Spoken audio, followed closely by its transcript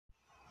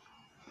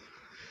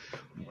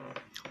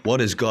What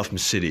is Gotham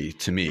City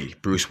to me,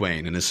 Bruce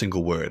Wayne, in a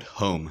single word?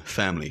 Home,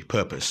 family,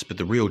 purpose. But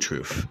the real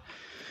truth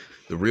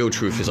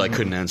is I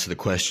couldn't answer the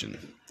question.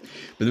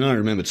 But then I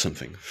remembered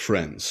something.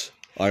 Friends.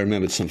 I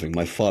remembered something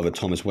my father,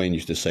 Thomas Wayne,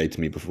 used to say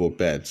to me before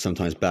bed,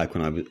 sometimes back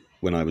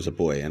when I was a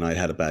boy and I'd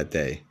had a bad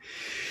day.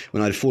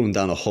 When I'd fallen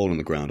down a hole in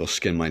the ground or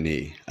skinned my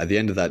knee. At the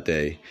end of that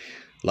day,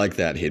 like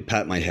that, he'd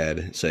pat my head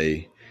and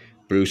say,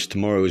 "Bruce,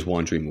 tomorrow is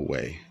one dream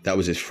away." That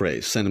was his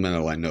phrase.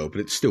 Sentimental, I know,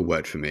 but it still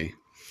worked for me.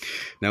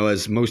 Now,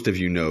 as most of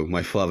you know,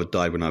 my father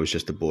died when I was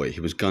just a boy. He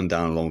was gunned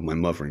down along with my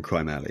mother in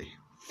Crime Alley.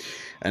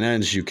 And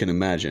as you can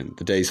imagine,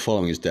 the days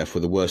following his death were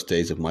the worst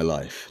days of my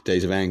life.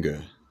 Days of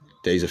anger,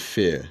 days of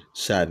fear,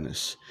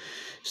 sadness.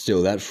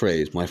 Still, that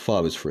phrase, my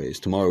father's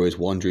phrase, "tomorrow is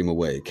one dream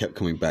away," kept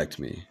coming back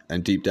to me.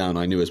 And deep down,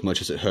 I knew as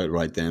much as it hurt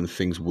right then,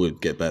 things would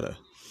get better.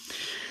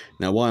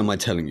 Now, why am I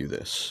telling you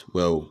this?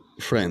 Well,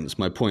 friends,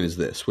 my point is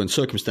this. When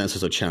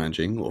circumstances are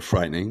challenging or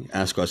frightening,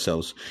 ask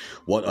ourselves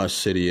what our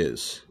city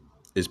is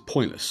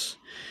pointless.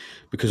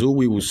 Because all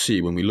we will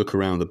see when we look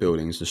around the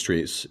buildings, the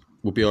streets,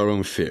 will be our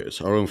own fears,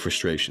 our own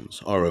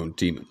frustrations, our own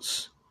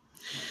demons.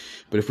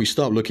 But if we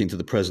stop looking to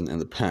the present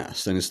and the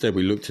past, and instead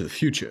we look to the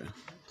future,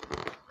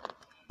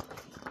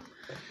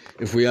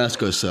 if we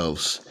ask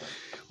ourselves,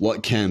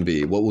 what can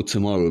be, what will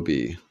tomorrow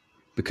be?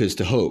 Because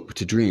to hope,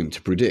 to dream,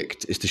 to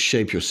predict is to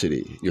shape your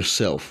city,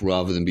 yourself,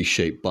 rather than be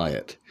shaped by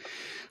it.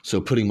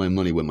 So putting my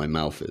money where my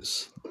mouth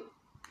is.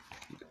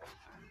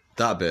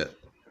 That bit.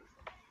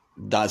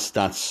 That's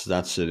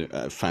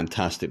a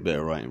fantastic bit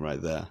of writing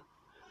right there.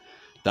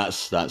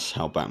 That's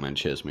how Batman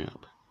cheers me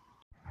up.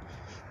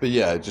 But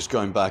yeah, just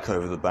going back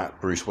over the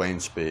Bruce Wayne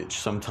speech,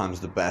 sometimes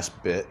the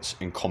best bits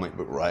in comic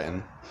book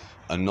writing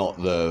are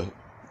not the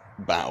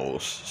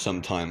battles.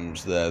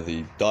 Sometimes they're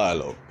the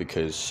dialogue,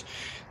 because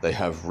they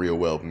have real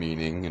world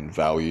meaning and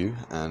value.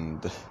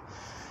 And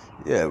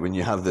yeah, when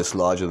you have this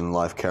larger than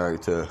life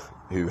character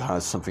who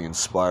has something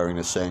inspiring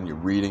to say and you're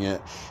reading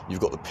it, you've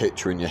got the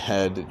picture in your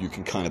head, you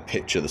can kind of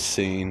picture the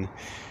scene,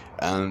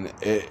 and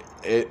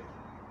it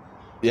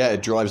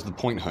drives the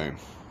point home.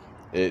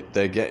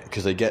 They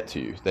get to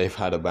you. They've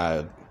had a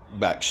bad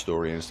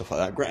backstory and stuff like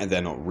that. Granted,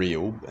 they're not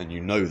real, and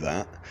you know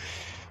that,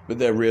 but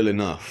they're real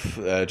enough.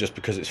 Just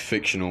because it's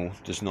fictional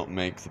does not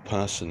make the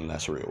person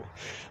less real.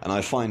 And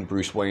I find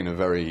Bruce Wayne a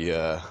very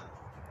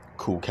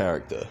cool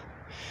character,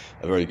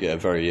 a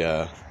very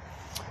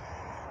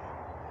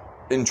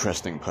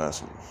interesting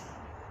person,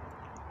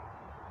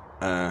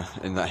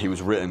 in that he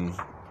was written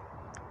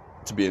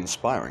to be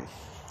inspiring,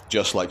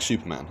 just like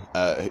Superman.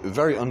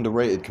 Very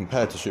underrated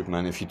compared to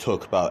Superman if you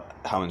talk about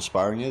how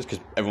inspiring he is,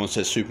 because everyone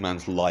says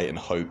Superman's light and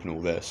hope and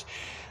all this,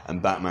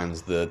 and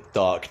Batman's the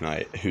Dark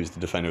Knight who's the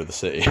defender of the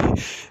city.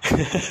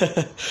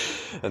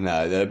 And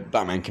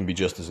Batman can be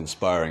just as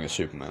inspiring as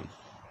Superman.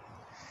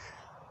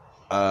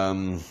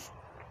 But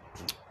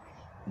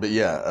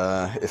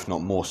yeah, if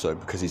not more so,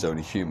 because he's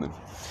only human.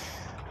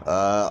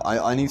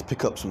 I need to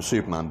pick up some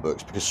Superman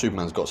books, because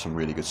Superman's got some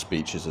really good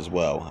speeches as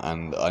well,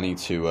 and I need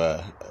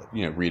to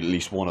read at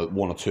least one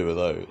or two of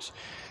those,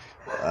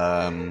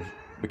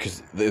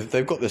 because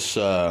they've got this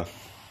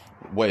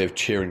way of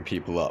cheering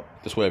people up,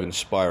 this way of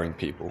inspiring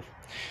people,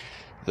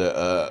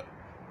 that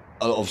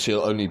obviously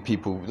the only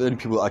people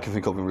that I can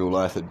think of in real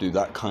life that do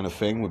that kind of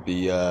thing would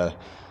be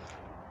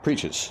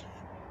preachers,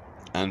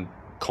 and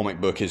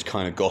comic book is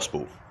kind of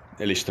gospel,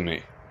 at least to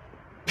me.